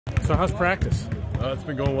So how's practice? It's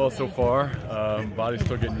been going well so far. Body's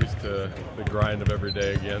still getting used to the grind of every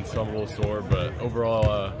day again, so I'm a little sore, but overall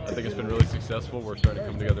I think it's been really successful. We're starting to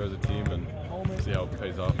come together as a team and see how it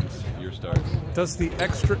pays off as the year starts. Does the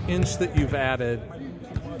extra inch that you've added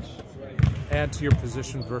add to your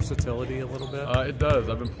position versatility a little bit? It does.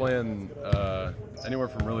 I've been playing anywhere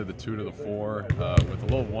from really the 2 to the 4 with a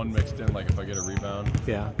little 1 mixed in, like if I get a rebound.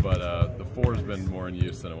 Yeah. But the 4's been more in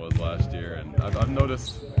use than it was last year, and I've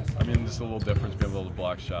noticed, just a little difference being able to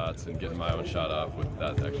block shots and getting my own shot off with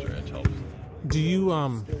that extra inch helps. Do you,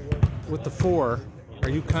 with the 4, are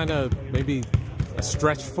you kind of maybe a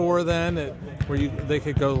stretch 4 then, where they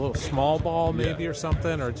could go a little small ball maybe or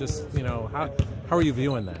something, or just, how are you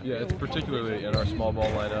viewing that? Yeah, it's particularly in our small ball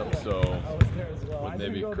lineup, so with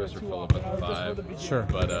maybe Chris or Phillip at the 5. Sure.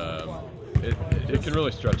 But it can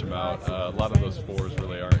really stretch them out. A lot of those 4s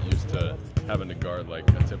really aren't used to having to guard like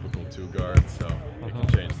a typical 2 guard, so it can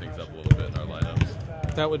change things up a little bit in our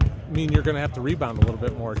lineups. That would mean you're going to have to rebound a little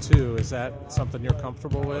bit more too. Is that something you're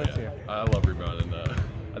comfortable with? Oh, yeah. I love rebounding.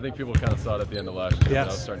 I think people kind of saw it at the end of last year. Yes.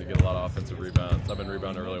 I was starting to get a lot of offensive rebounds. I've been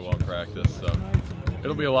rebounding really well in practice, so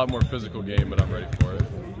it'll be a lot more physical game, but I'm ready for it.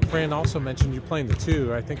 Fran also mentioned you playing the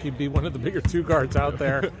 2. I think you'd be one of the bigger 2 guards out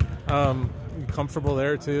there. You comfortable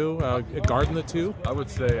there too, guarding the 2? I would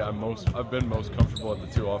say I've been most comfortable at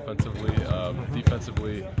the 2 offensively.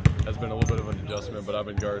 Defensively has been a little bit of an adjustment, but I've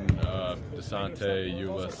been guarding DeSante,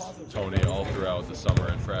 Ulis, Tony all throughout the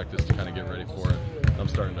summer in practice to kind of get ready for it. I'm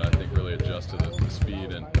starting to, I think, really adjust to the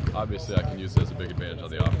speed, and obviously I can use it as a big advantage on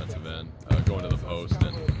the offensive end, going to the post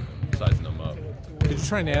and sizing them up. Did you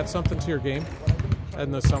try and add something to your game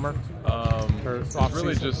in the summer? It's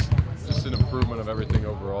really just an improvement of everything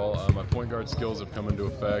overall. My point guard skills have come into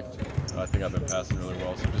effect. I think I've been passing really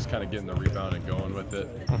well, so just kind of getting the rebound and going with it,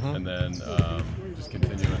 and then just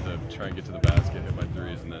continuing to try and get to the basket, hit my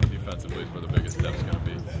threes, and then defensively is where the biggest step's going to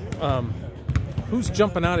be. Who's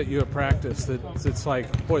jumping out at you at practice that's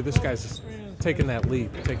like, boy, this guy's taking that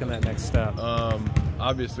leap, taking that next step?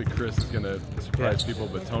 Obviously, Chris is going to surprise people,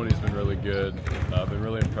 but Tony's been really good. I've been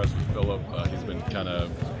really impressed with Phillip. He's been kind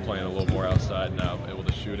of playing a little more outside now, able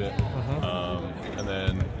to shoot it. And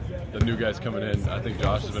then the new guys coming in, I think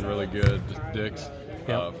Josh has been really good. Just Dix,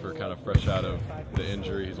 for kind of fresh out of the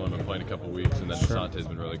injury. He's only been playing a couple weeks, and then DeSante's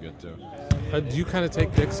been really good too. Do you kind of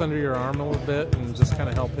take Dix under your arm a little bit and just kind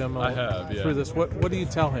of help him through this? What do you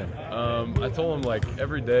tell him? I told him, like,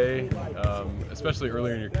 every day, especially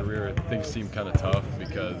earlier in your career, things seem kind of tough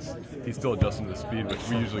because he's still adjusting to the speed, which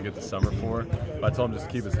we usually get the summer for. But I told him just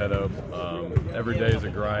to keep his head up. Every day is a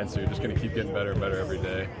grind, so you're just going to keep getting better and better every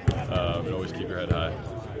day, and always keep your head high.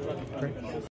 Great.